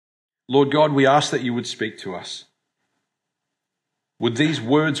Lord God, we ask that you would speak to us. Would these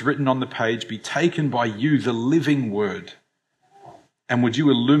words written on the page be taken by you, the living word, and would you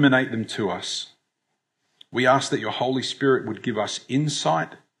illuminate them to us? We ask that your Holy Spirit would give us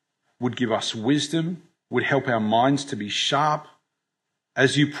insight, would give us wisdom, would help our minds to be sharp,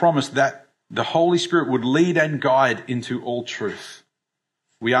 as you promised that the Holy Spirit would lead and guide into all truth.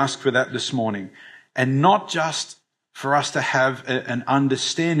 We ask for that this morning, and not just for us to have an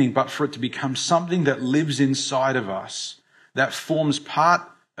understanding, but for it to become something that lives inside of us, that forms part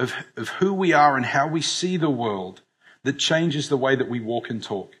of who we are and how we see the world, that changes the way that we walk and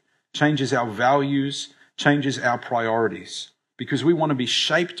talk, changes our values, changes our priorities, because we want to be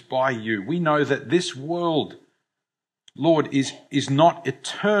shaped by you. We know that this world, Lord, is not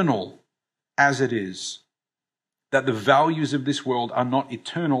eternal as it is, that the values of this world are not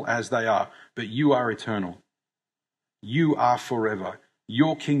eternal as they are, but you are eternal. You are forever.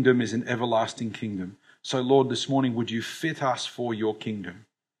 Your kingdom is an everlasting kingdom. So, Lord, this morning, would you fit us for your kingdom?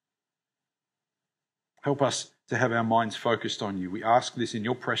 Help us to have our minds focused on you. We ask this in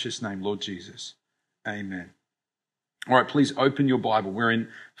your precious name, Lord Jesus. Amen. All right, please open your Bible. We're in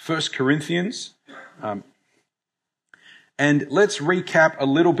 1 Corinthians. And let's recap a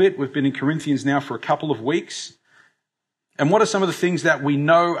little bit. We've been in Corinthians now for a couple of weeks. And what are some of the things that we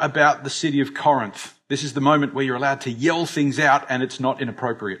know about the city of Corinth? This is the moment where you're allowed to yell things out and it's not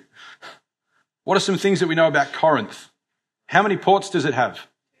inappropriate. What are some things that we know about Corinth? How many ports does it have?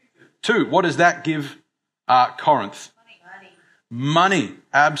 2. What does that give Corinth? Money,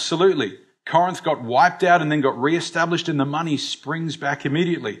 absolutely. Corinth got wiped out and then got re-established, and the money springs back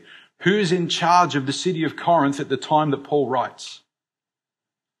immediately. Who's in charge of the city of Corinth at the time that Paul writes?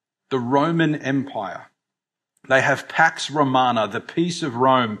 The Roman Empire. They have Pax Romana, the peace of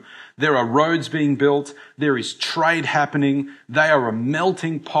Rome. There are roads being built. There is trade happening. They are a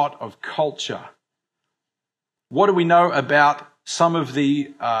melting pot of culture. What do we know about some of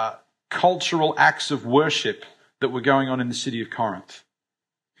the cultural acts of worship that were going on in the city of Corinth?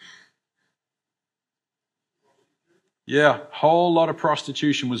 Yeah, a whole lot of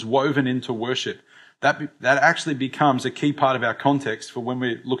prostitution was woven into worship. That actually becomes a key part of our context for when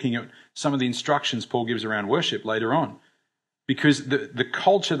we're looking at some of the instructions Paul gives around worship later on. Because the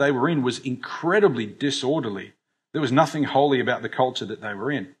culture they were in was incredibly disorderly. There was nothing holy about the culture that they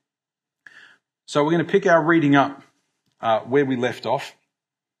were in. So we're going to pick our reading up where we left off.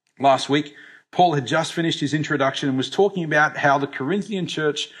 Last week, Paul had just finished his introduction and was talking about how the Corinthian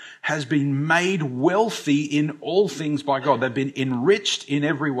church has been made wealthy in all things by God. They've been enriched in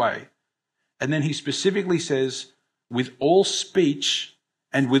every way. And then he specifically says, with all speech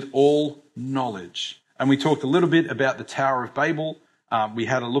and with all knowledge. And we talked a little bit about the Tower of Babel. We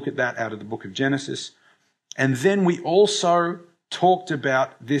had a look at that out of the book of Genesis. And then we also talked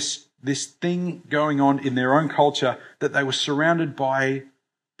about this thing going on in their own culture, that they were surrounded by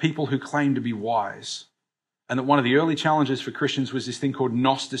people who claimed to be wise. And that one of the early challenges for Christians was this thing called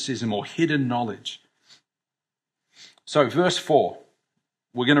Gnosticism, or hidden knowledge. So verse 4,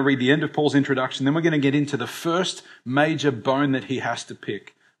 we're going to read the end of Paul's introduction, then we're going to get into the first major bone that he has to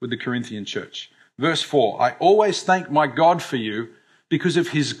pick with the Corinthian church. Verse 4, I always thank my God for you because of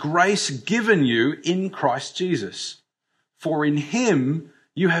his grace given you in Christ Jesus. For in him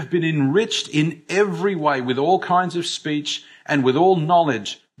you have been enriched in every way with all kinds of speech and with all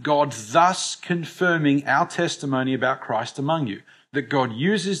knowledge, God thus confirming our testimony about Christ among you. That God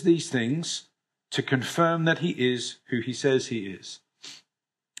uses these things to confirm that he is who he says he is.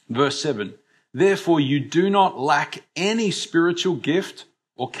 Verse 7, therefore you do not lack any spiritual gift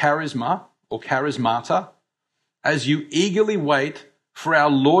or charisma or charismata as you eagerly wait for our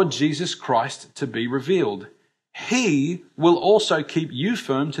Lord Jesus Christ to be revealed. He will also keep you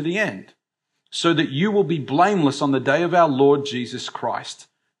firm to the end, so that you will be blameless on the day of our Lord Jesus Christ.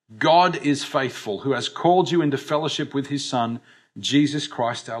 God is faithful, who has called you into fellowship with his Son, Jesus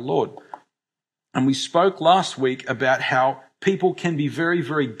Christ our Lord. And we spoke last week about how people can be very,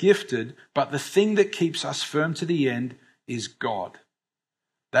 very gifted, but the thing that keeps us firm to the end is God.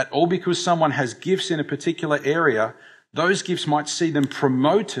 That all because someone has gifts in a particular area, those gifts might see them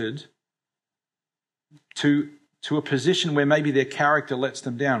promoted to a position where maybe their character lets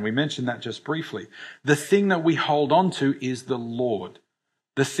them down. We mentioned that just briefly. The thing that we hold on to is the Lord.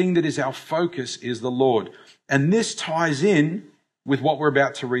 The thing that is our focus is the Lord. And this ties in with what we're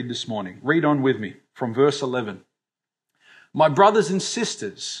about to read this morning. Read on with me from verse 11. My brothers and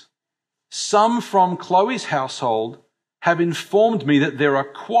sisters, some from Chloe's household have informed me that there are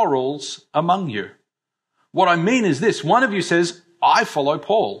quarrels among you. What I mean is this. One of you says, I follow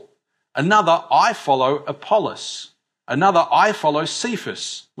Paul. Another, I follow Apollos. Another, I follow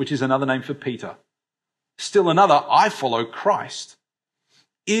Cephas, which is another name for Peter. Still another, I follow Christ.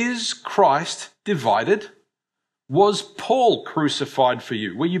 Is Christ divided? Was Paul crucified for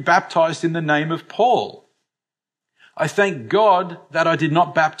you? Were you baptized in the name of Paul? I thank God that I did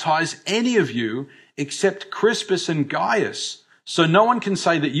not baptize any of you except Crispus and Gaius, so no one can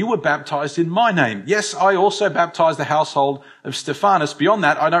say that you were baptized in my name. Yes, I also baptized the household of Stephanas. Beyond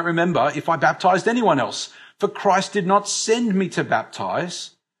that, I don't remember if I baptized anyone else. For Christ did not send me to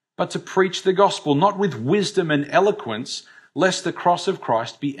baptize, but to preach the gospel, not with wisdom and eloquence, lest the cross of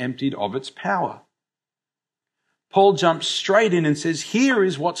Christ be emptied of its power. Paul jumps straight in and says, here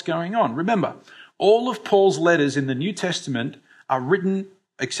is what's going on. Remember, all of Paul's letters in the New Testament are written,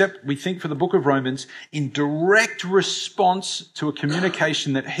 except we think for the book of Romans, in direct response to a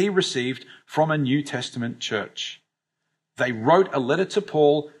communication that he received from a New Testament church. They wrote a letter to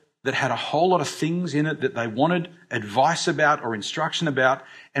Paul that had a whole lot of things in it that they wanted advice about or instruction about.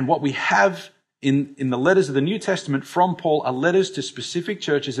 And what we have in the letters of the New Testament from Paul are letters to specific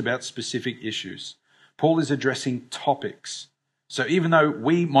churches about specific issues. Paul is addressing topics. So even though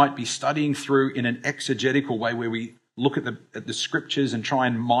we might be studying through in an exegetical way where we look at the scriptures and try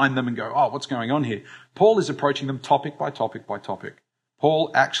and mine them and go, oh, what's going on here? Paul is approaching them topic by topic by topic. Paul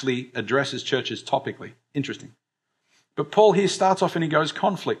actually addresses churches topically. Interesting. But Paul here starts off and he goes,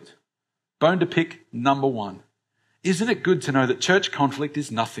 conflict. Bone to pick, number one. Isn't it good to know that church conflict is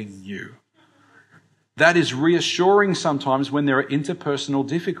nothing new? That is reassuring sometimes when there are interpersonal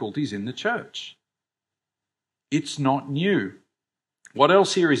difficulties in the church. It's not new. What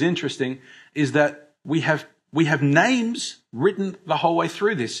else here is interesting is that we have names written the whole way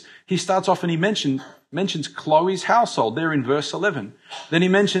through this. He starts off and he mentions Chloe's household there in verse 11. Then he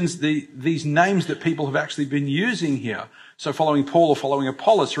mentions these names that people have actually been using here. So following Paul or following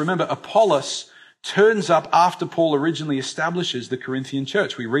Apollos. Remember, Apollos turns up after Paul originally establishes the Corinthian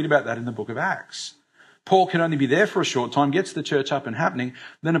church. We read about that in the book of Acts. Paul can only be there for a short time, gets the church up and happening.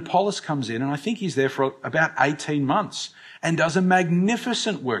 Then Apollos comes in, and I think he's there for about 18 months and does a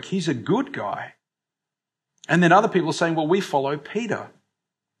magnificent work. He's a good guy. And then other people are saying, well, we follow Peter.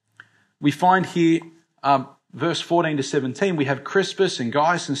 We find here, verse 14 to 17, we have Crispus and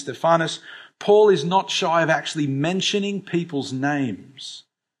Gaius and Stephanas. Paul is not shy of actually mentioning people's names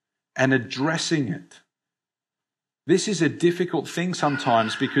and addressing it. This is a difficult thing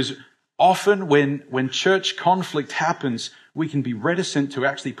sometimes because often when church conflict happens, we can be reticent to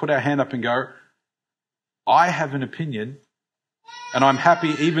actually put our hand up and go, I have an opinion, and I'm happy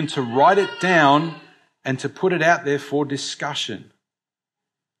even to write it down and to put it out there for discussion.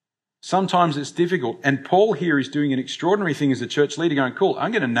 Sometimes it's difficult. And Paul here is doing an extraordinary thing as a church leader going, cool,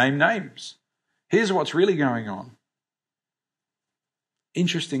 I'm going to name names. Here's what's really going on.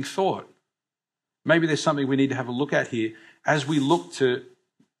 Interesting thought. Maybe there's something we need to have a look at here as we look to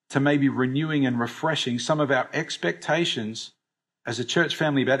maybe renewing and refreshing some of our expectations as a church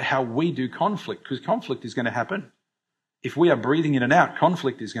family about how we do conflict, because conflict is going to happen. If we are breathing in and out,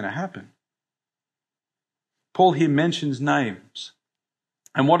 conflict is going to happen. Paul here mentions names.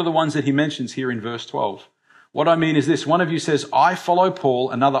 And what are the ones that he mentions here in verse 12? What I mean is this. One of you says, I follow Paul.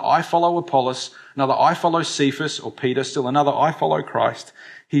 Another, I follow Apollos. Another, I follow Cephas or Peter. Still another, I follow Christ.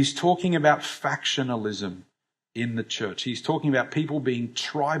 He's talking about factionalism in the church. He's talking about people being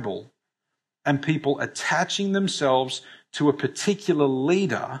tribal and people attaching themselves to a particular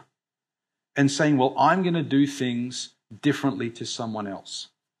leader and saying, well, I'm going to do things differently to someone else.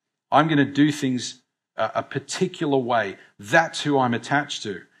 I'm going to do things a particular way. That's who I'm attached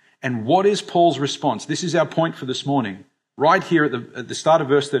to. And what is Paul's response? This is our point for this morning. Right here at the start of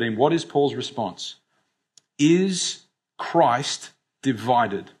verse 13, what is Paul's response? Is Christ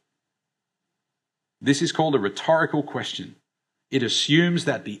divided? This is called a rhetorical question. It assumes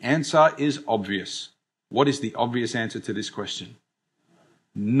that the answer is obvious. What is the obvious answer to this question?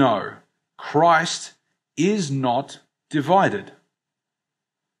 No. Christ is not divided.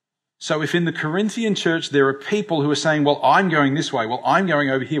 So if in the Corinthian church there are people who are saying, well, I'm going this way, well, I'm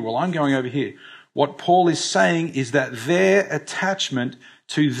going over here, well, I'm going over here, what Paul is saying is that their attachment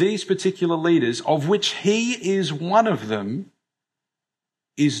to these particular leaders, of which he is one of them,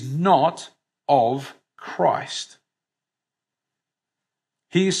 is not of Christ.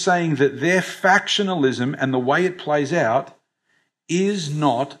 He is saying that their factionalism and the way it plays out is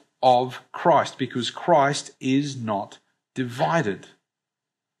not of Christ, because Christ is not divided.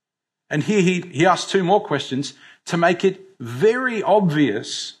 And here he asks two more questions to make it very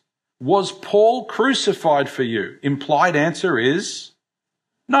obvious. Was Paul crucified for you? Implied answer is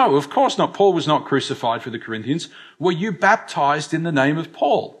no, of course not. Paul was not crucified for the Corinthians. Were you baptized in the name of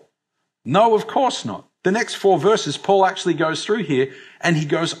Paul? No, of course not. The next 4 verses, Paul actually goes through here and he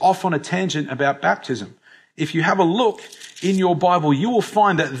goes off on a tangent about baptism. If you have a look in your Bible, you will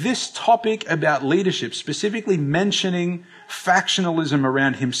find that this topic about leadership, specifically mentioning factionalism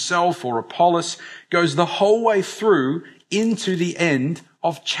around himself or Apollos, goes the whole way through into the end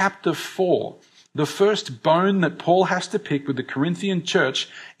of chapter 4. The first bone that Paul has to pick with the Corinthian church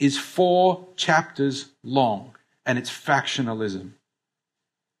is 4 chapters long, and it's factionalism.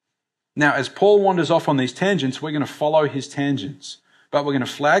 Now, as Paul wanders off on these tangents, we're going to follow his tangents. But we're going to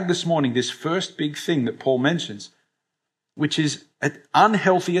flag this morning this first big thing that Paul mentions, which is an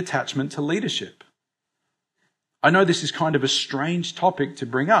unhealthy attachment to leadership. I know this is kind of a strange topic to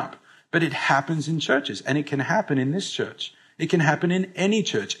bring up, but it happens in churches, and it can happen in this church. It can happen in any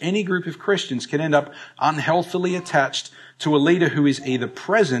church. Any group of Christians can end up unhealthily attached to a leader who is either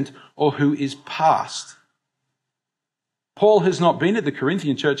present or who is past. Paul has not been at the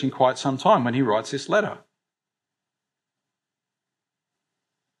Corinthian church in quite some time when he writes this letter.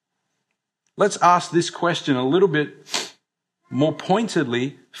 Let's ask this question a little bit more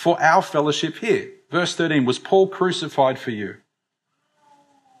pointedly for our fellowship here. Verse 13, was Paul crucified for you?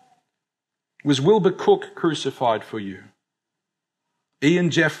 Was Wilbur Cook crucified for you? Ian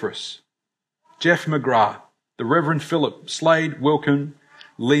Jeffress, Jeff McGrath, the Reverend Philip, Slade, Wilkin,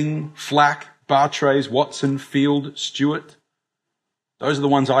 Ling, Flack, Bartrays, Watson, Field, Stewart. Those are the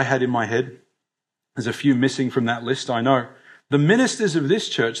ones I had in my head. There's a few missing from that list, I know. The ministers of this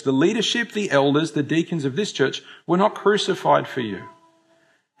church, the leadership, the elders, the deacons of this church were not crucified for you.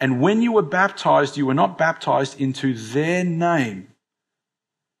 And when you were baptized, you were not baptized into their name.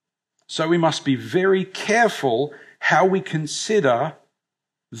 So we must be very careful how we consider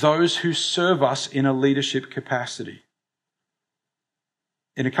those who serve us in a leadership capacity.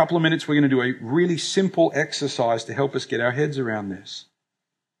 In a couple of minutes, we're going to do a really simple exercise to help us get our heads around this.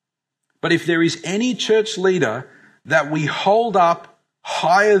 But if there is any church leader that we hold up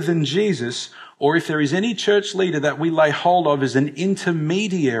higher than Jesus, or if there is any church leader that we lay hold of as an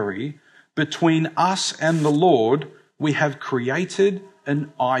intermediary between us and the Lord, we have created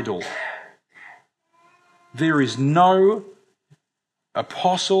an idol. There is no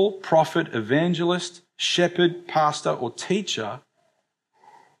apostle, prophet, evangelist, shepherd, pastor, or teacher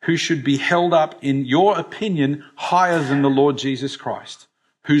who should be held up, in your opinion, higher than the Lord Jesus Christ,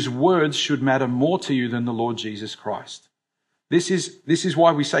 whose words should matter more to you than the Lord Jesus Christ. This is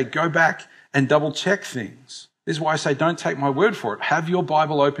why we say go back and double check things. This is why I say don't take my word for it. Have your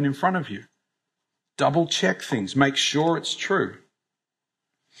Bible open in front of you. Double check things. Make sure it's true.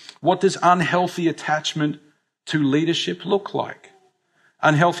 What does unhealthy attachment to leadership look like?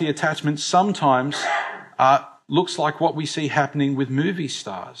 Unhealthy attachment sometimes looks like what we see happening with movie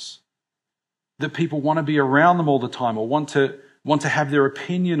stars. That people want to be around them all the time or want to have their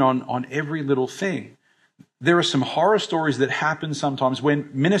opinion on every little thing. There are some horror stories that happen sometimes when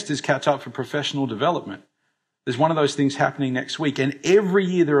ministers catch up for professional development. There's one of those things happening next week, and every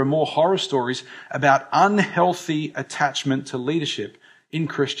year there are more horror stories about unhealthy attachment to leadership in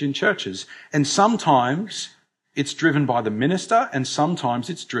Christian churches. And sometimes it's driven by the minister, and sometimes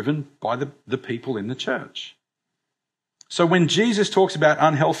it's driven by the people in the church. So when Jesus talks about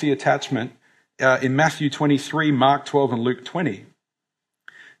unhealthy attachment in Matthew 23, Mark 12, and Luke 20,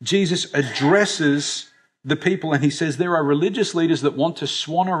 Jesus addresses the people and he says there are religious leaders that want to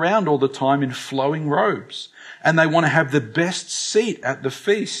swan around all the time in flowing robes, and they want to have the best seat at the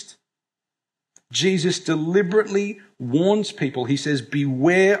feast. Jesus deliberately warns people. He says,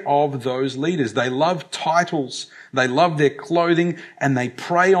 beware of those leaders. They love titles, they love their clothing, and they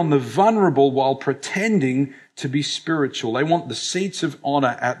prey on the vulnerable while pretending to be spiritual. They want the seats of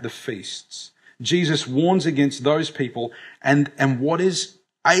honor at the feasts. Jesus warns against those people and what is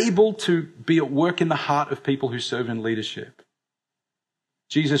able to be at work in the heart of people who serve in leadership.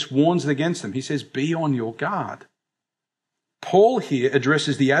 Jesus warns against them. He says, be on your guard. Paul here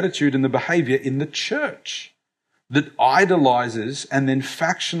addresses the attitude and the behavior in the church that idolizes and then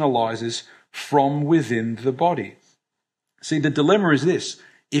factionalizes from within the body. See, the dilemma is this.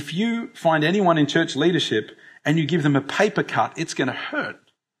 If you find anyone in church leadership and you give them a paper cut, it's going to hurt.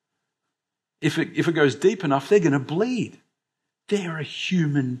 If it goes deep enough, they're going to bleed. They're a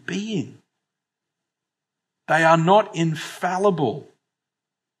human being. They are not infallible.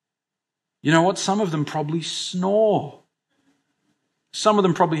 You know what? Some of them probably snore. Some of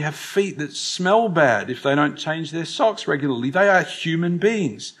them probably have feet that smell bad if they don't change their socks regularly. They are human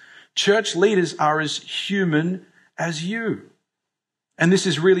beings. Church leaders are as human as you. And this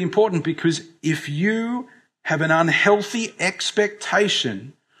is really important because if you have an unhealthy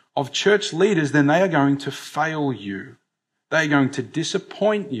expectation of church leaders, then they are going to fail you. They are going to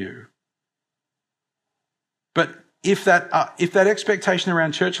disappoint you. But if that expectation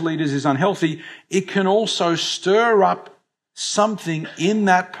around church leaders is unhealthy, it can also stir up something in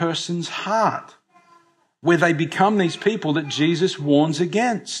that person's heart where they become these people that Jesus warns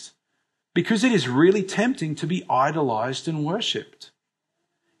against. Because it is really tempting to be idolized and worshipped.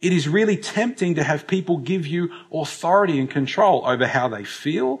 It is really tempting to have people give you authority and control over how they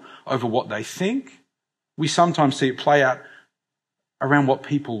feel, over what they think. We sometimes see it play out around what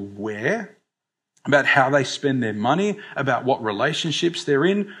people wear, about how they spend their money, about what relationships they're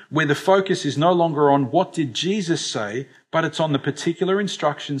in, where the focus is no longer on what did Jesus say, but it's on the particular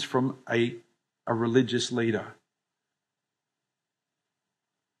instructions from a religious leader.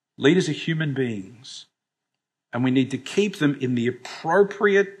 Leaders are human beings, and we need to keep them in the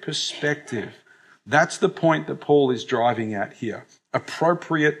appropriate perspective. That's the point that Paul is driving at here.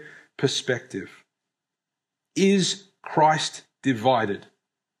 Appropriate perspective. Is Christ divided?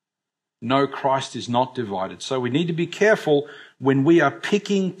 No, Christ is not divided. So we need to be careful when we are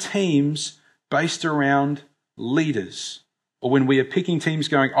picking teams based around leaders, or when we are picking teams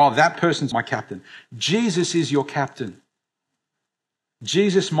going, oh, that person's my captain. Jesus is your captain.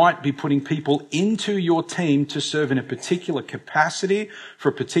 Jesus might be putting people into your team to serve in a particular capacity, for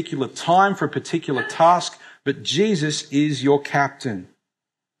a particular time, for a particular task, but Jesus is your captain.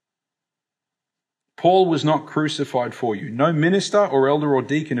 Paul was not crucified for you. No minister or elder or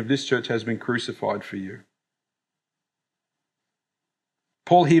deacon of this church has been crucified for you.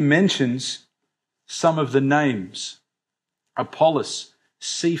 Paul here mentions some of the names: Apollos,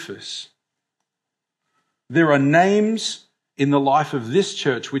 Cephas. There are names in the life of this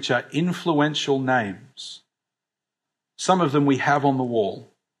church which are influential names. Some of them we have on the wall.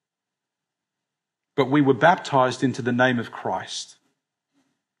 But we were baptized into the name of Christ.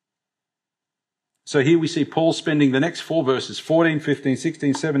 So here we see Paul spending the next 4 verses, 14, 15,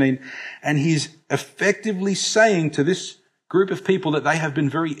 16, 17, and he's effectively saying to this group of people that they have been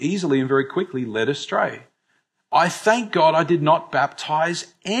very easily and very quickly led astray. I thank God I did not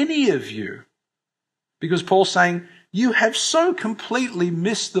baptize any of you. Because Paul's saying, you have so completely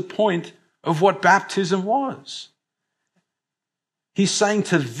missed the point of what baptism was. He's saying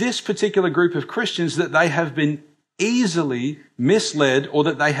to this particular group of Christians that they have been easily misled, or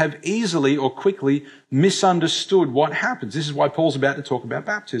that they have easily or quickly misunderstood what happens. This is why Paul's about to talk about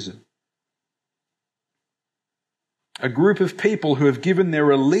baptism. A group of people who have given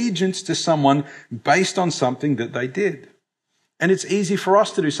their allegiance to someone based on something that they did. And it's easy for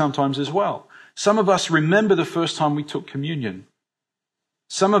us to do sometimes as well. Some of us remember the first time we took communion.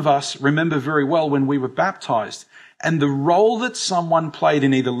 Some of us remember very well when we were baptized. And the role that someone played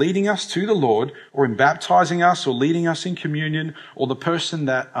in either leading us to the Lord, or in baptizing us, or leading us in communion, or the person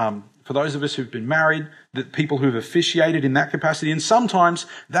that, for those of us who've been married, the people who've officiated in that capacity, and sometimes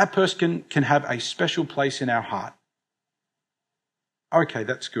that person can have a special place in our heart. Okay,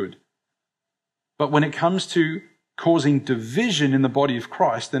 that's good. But when it comes to causing division in the body of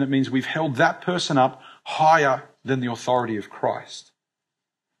Christ, then it means we've held that person up higher than the authority of Christ.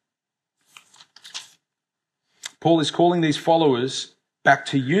 Paul is calling these followers back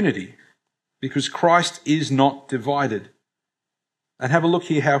to unity because Christ is not divided. And have a look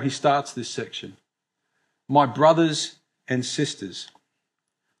here how he starts this section. My brothers and sisters.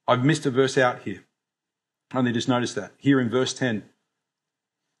 I've missed a verse out here. Only just noticed that. Here in verse 10.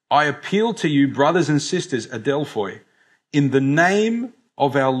 I appeal to you, brothers and sisters, Adelphoi, in the name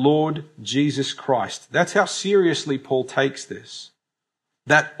of our Lord Jesus Christ. That's how seriously Paul takes this.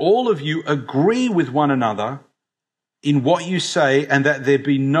 That all of you agree with one another in what you say, and that there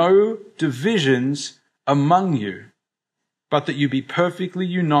be no divisions among you, but that you be perfectly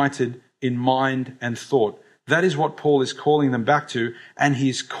united in mind and thought. That is what Paul is calling them back to, and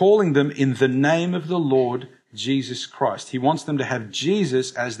he's calling them in the name of the Lord Jesus Christ. He wants them to have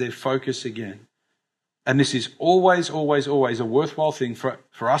Jesus as their focus again. And this is always, always, always a worthwhile thing for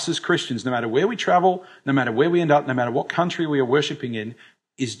us as Christians, no matter where we travel, no matter where we end up, no matter what country we are worshipping in.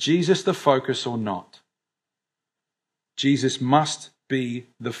 Is Jesus the focus or not? Jesus must be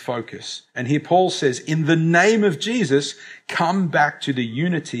the focus. And here Paul says, in the name of Jesus, come back to the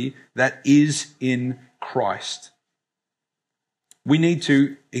unity that is in Christ. We need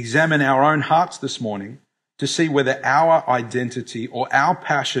to examine our own hearts this morning to see whether our identity or our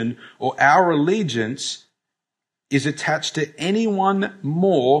passion or our allegiance is attached to anyone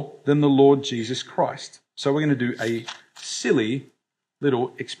more than the Lord Jesus Christ. So we're going to do a silly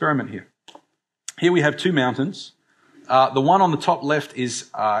little experiment here. Here we have 2 mountains. The one on the top left is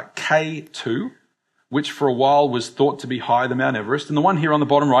K2, which for a while was thought to be higher than Mount Everest. And the one here on the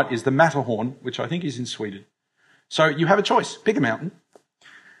bottom right is the Matterhorn, which I think is in Sweden. So you have a choice. Pick a mountain.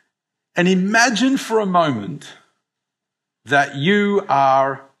 And imagine for a moment that you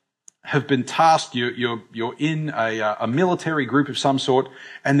have been tasked, you're in a military group of some sort,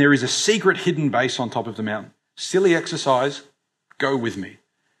 and there is a secret hidden base on top of the mountain. Silly exercise, go with me.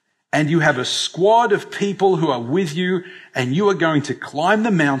 And you have a squad of people who are with you, and you are going to climb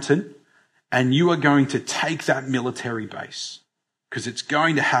the mountain, and you are going to take that military base. Because it's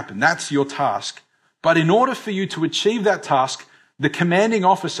going to happen. That's your task. But in order for you to achieve that task, the commanding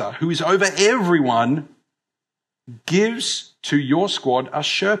officer, who is over everyone, gives to your squad a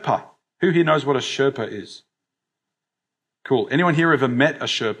Sherpa. Who here knows what a Sherpa is? Cool. Anyone here ever met a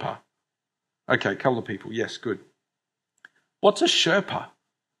Sherpa? Okay, a couple of people. Yes, good. What's a Sherpa?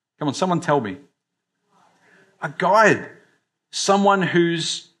 Come on, someone tell me. A guide. Someone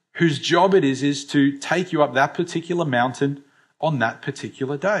whose job it is to take you up that particular mountain on that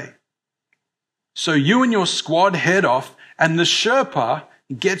particular day. So you and your squad head off, and the Sherpa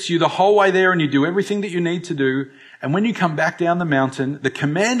gets you the whole way there, and you do everything that you need to do. And when you come back down the mountain, the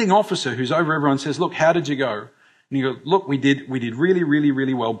commanding officer who's over everyone says, look, how did you go? And you go, look, we did really, really,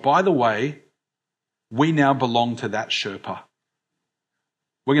 really well. By the way, we now belong to that Sherpa.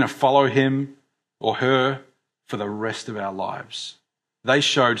 We're going to follow him or her for the rest of our lives. They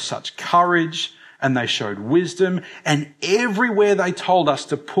showed such courage and they showed wisdom, and everywhere they told us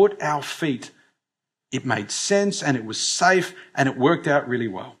to put our feet, it made sense and it was safe and it worked out really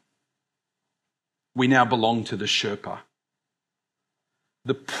well. We now belong to the Sherpa.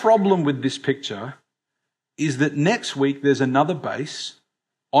 The problem with this picture is that next week there's another base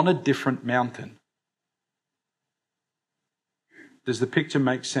on a different mountain. Does the picture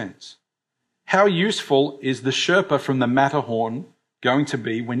make sense? How useful is the Sherpa from the Matterhorn going to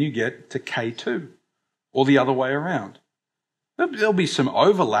be when you get to K2 or the other way around? There'll be some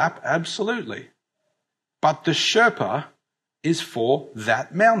overlap, absolutely. But the Sherpa is for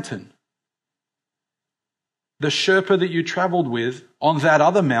that mountain. The Sherpa that you traveled with on that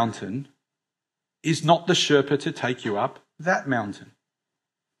other mountain is not the Sherpa to take you up that mountain.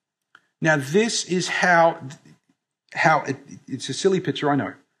 Now, this is how it's a silly picture, I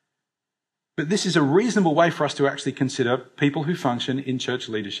know. But this is a reasonable way for us to actually consider people who function in church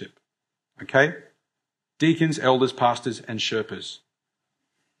leadership. Okay? Deacons, elders, pastors, and Sherpas.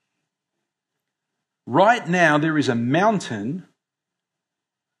 Right now, there is a mountain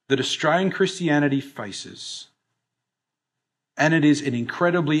that Australian Christianity faces. And it is an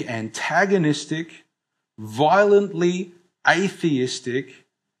incredibly antagonistic, violently atheistic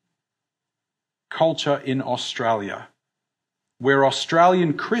culture in Australia, where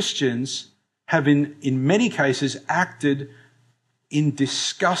Australian Christians have in many cases acted in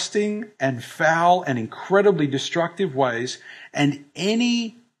disgusting and foul and incredibly destructive ways, and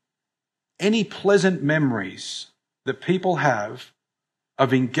any pleasant memories that people have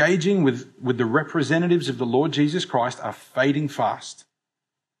of engaging with the representatives of the Lord Jesus Christ are fading fast.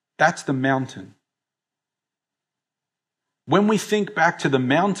 That's the mountain. When we think back to the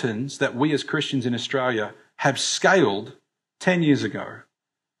mountains that we as Christians in Australia have scaled 10 years ago,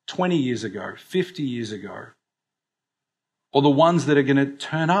 20 years ago, 50 years ago, or the ones that are going to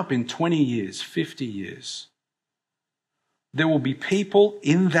turn up in 20 years, 50 years, there will be people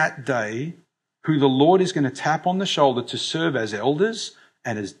in that day who the Lord is going to tap on the shoulder to serve as elders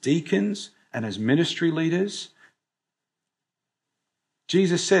and as deacons and as ministry leaders.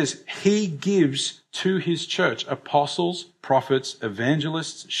 Jesus says he gives to his church apostles, prophets,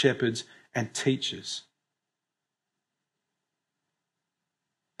 evangelists, shepherds, and teachers.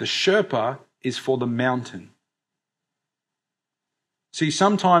 The Sherpa is for the mountain. See,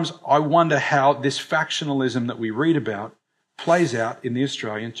 sometimes I wonder how this factionalism that we read about plays out in the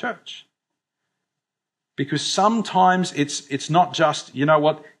Australian church. Because sometimes it's not just, you know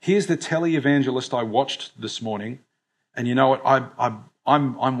what, here's the tele-evangelist I watched this morning, and you know what,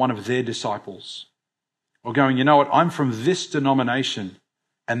 I'm one of their disciples. Or going, you know what, I'm from this denomination,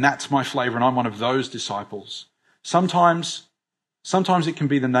 and that's my flavour, and I'm one of those disciples. Sometimes it can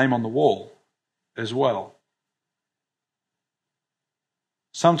be the name on the wall as well.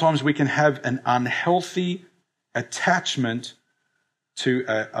 Sometimes we can have an unhealthy attachment to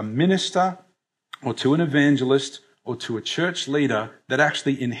a minister or to an evangelist or to a church leader that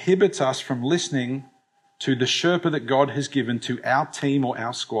actually inhibits us from listening to the Sherpa that God has given to our team or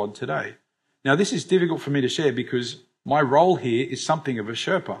our squad today. Now, this is difficult for me to share because my role here is something of a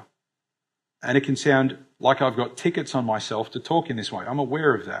Sherpa. And it can sound like I've got tickets on myself to talk in this way. I'm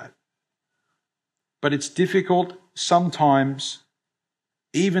aware of that. But it's difficult sometimes,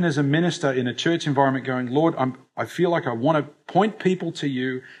 even as a minister in a church environment, going, Lord, I feel like I want to point people to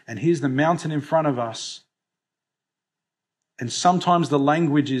you, and here's the mountain in front of us. And sometimes the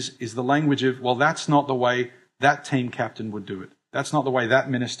language is the language of, well, that's not the way that team captain would do it. That's not the way that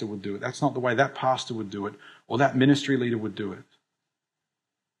minister would do it. That's not the way that pastor would do it, or that ministry leader would do it.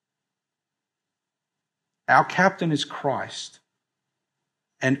 Our captain is Christ.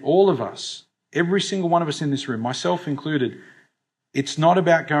 And all of us, every single one of us in this room, myself included, it's not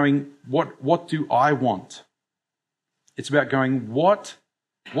about going, what do I want? It's about going, what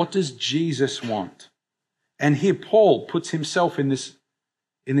does Jesus want? And here Paul puts himself in this,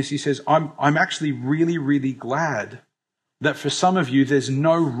 he says, I'm actually really, really glad that for some of you, there's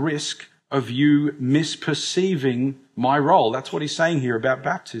no risk of you misperceiving my role. That's what he's saying here about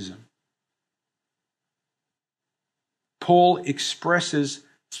baptism. Paul expresses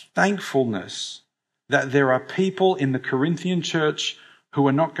thankfulness that there are people in the Corinthian church who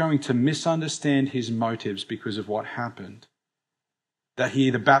are not going to misunderstand his motives because of what happened. That he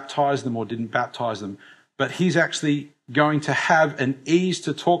either baptized them or didn't baptize them. But he's actually going to have an ease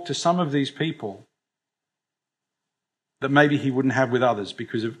to talk to some of these people that maybe he wouldn't have with others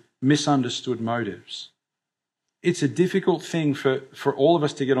because of misunderstood motives. It's a difficult thing for all of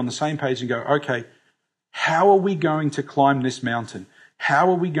us to get on the same page and go, okay, how are we going to climb this mountain? How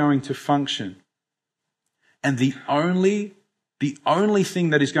are we going to function? And the only thing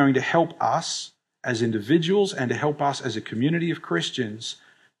that is going to help us as individuals and to help us as a community of Christians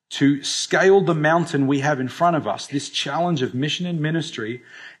to scale the mountain we have in front of us, this challenge of mission and ministry,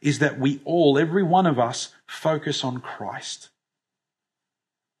 is that we all, every one of us, focus on Christ.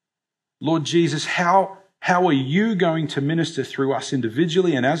 Lord Jesus, how are you going to minister through us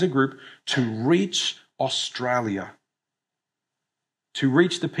individually and as a group to reach Australia, to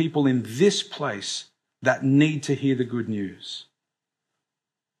reach the people in this place that need to hear the good news?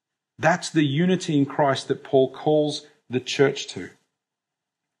 That's the unity in Christ that Paul calls the church to.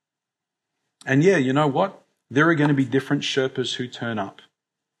 And yeah, you know what? There are going to be different Sherpas who turn up.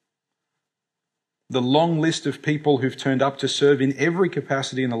 The long list of people who've turned up to serve in every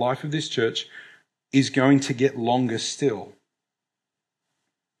capacity in the life of this church is going to get longer still.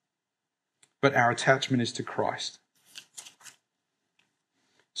 But our attachment is to Christ.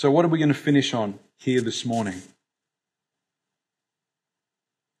 So what are we going to finish on here this morning?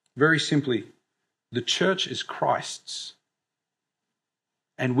 Very simply, the church is Christ's.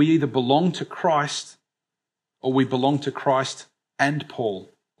 And we either belong to Christ or we belong to Christ and Paul,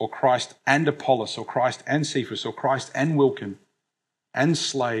 or Christ and Apollos, or Christ and Cephas, or Christ and Wilkin, and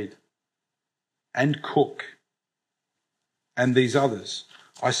Slade, and Cook, and these others.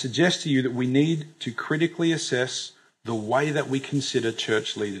 I suggest to you that we need to critically assess the way that we consider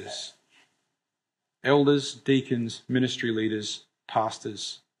church leaders. Elders, deacons, ministry leaders,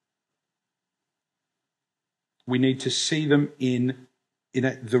 pastors. We need to see them in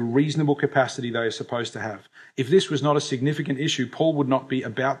the reasonable capacity they are supposed to have. If this was not a significant issue, Paul would not be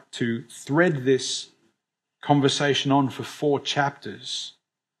about to thread this conversation on for 4 chapters.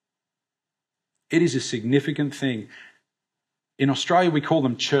 It is a significant thing. In Australia, we call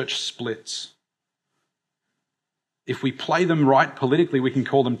them church splits. If we play them right politically, we can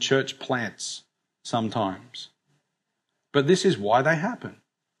call them church plants sometimes. But this is why they happen.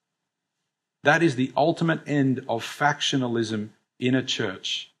 That is the ultimate end of factionalism in a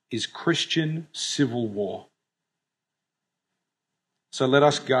church, is Christian civil war. So let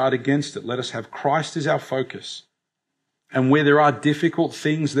us guard against it. Let us have Christ as our focus. And where there are difficult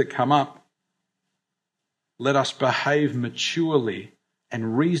things that come up, let us behave maturely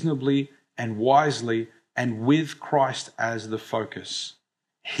and reasonably and wisely and with Christ as the focus.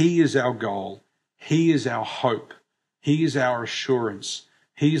 He is our goal. He is our hope. He is our assurance.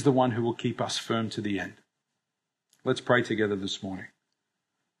 He is the one who will keep us firm to the end. Let's pray together this morning.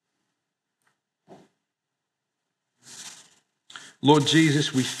 Lord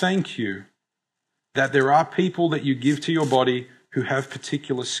Jesus, we thank you that there are people that you give to your body who have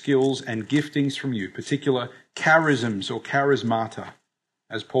particular skills and giftings from you, particular charisms or charismata,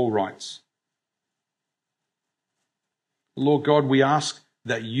 as Paul writes. Lord God, we ask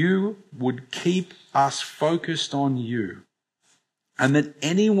that you would keep us focused on you, and that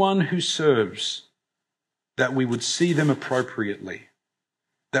anyone who serves, that we would see them appropriately,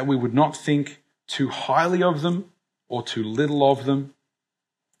 that we would not think too highly of them or too little of them.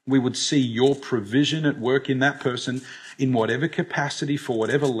 We would see your provision at work in that person in whatever capacity, for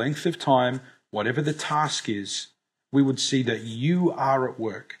whatever length of time, whatever the task is. We would see that you are at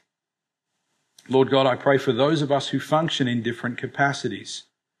work. Lord God, I pray for those of us who function in different capacities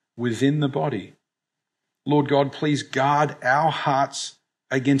within the body. Lord God, please guard our hearts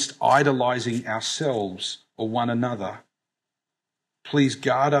against idolizing ourselves or one another. Please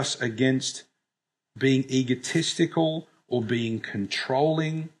guard us against being egotistical or being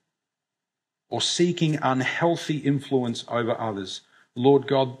controlling or seeking unhealthy influence over others. Lord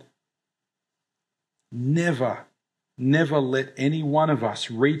God, never let any one of us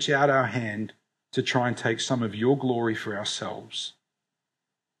reach out our hand to try and take some of your glory for ourselves.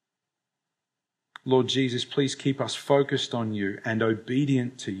 Lord Jesus, please keep us focused on you and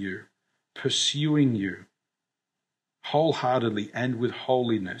obedient to you, pursuing you wholeheartedly and with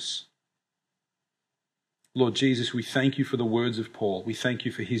holiness. Lord Jesus, we thank you for the words of Paul. We thank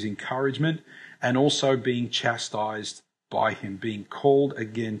you for his encouragement and also being chastised by him, being called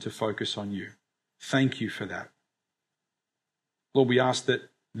again to focus on you. Thank you for that. Lord, we ask that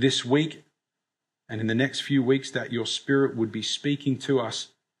this week and in the next few weeks that your Spirit would be speaking to us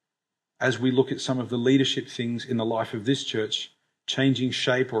as we look at some of the leadership things in the life of this church, changing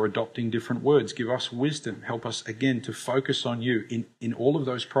shape or adopting different words. Give us wisdom. Help us again to focus on you in all of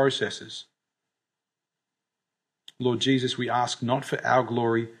those processes. Lord Jesus, we ask not for our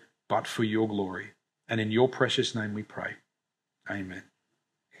glory, but for your glory. And in your precious name we pray. Amen.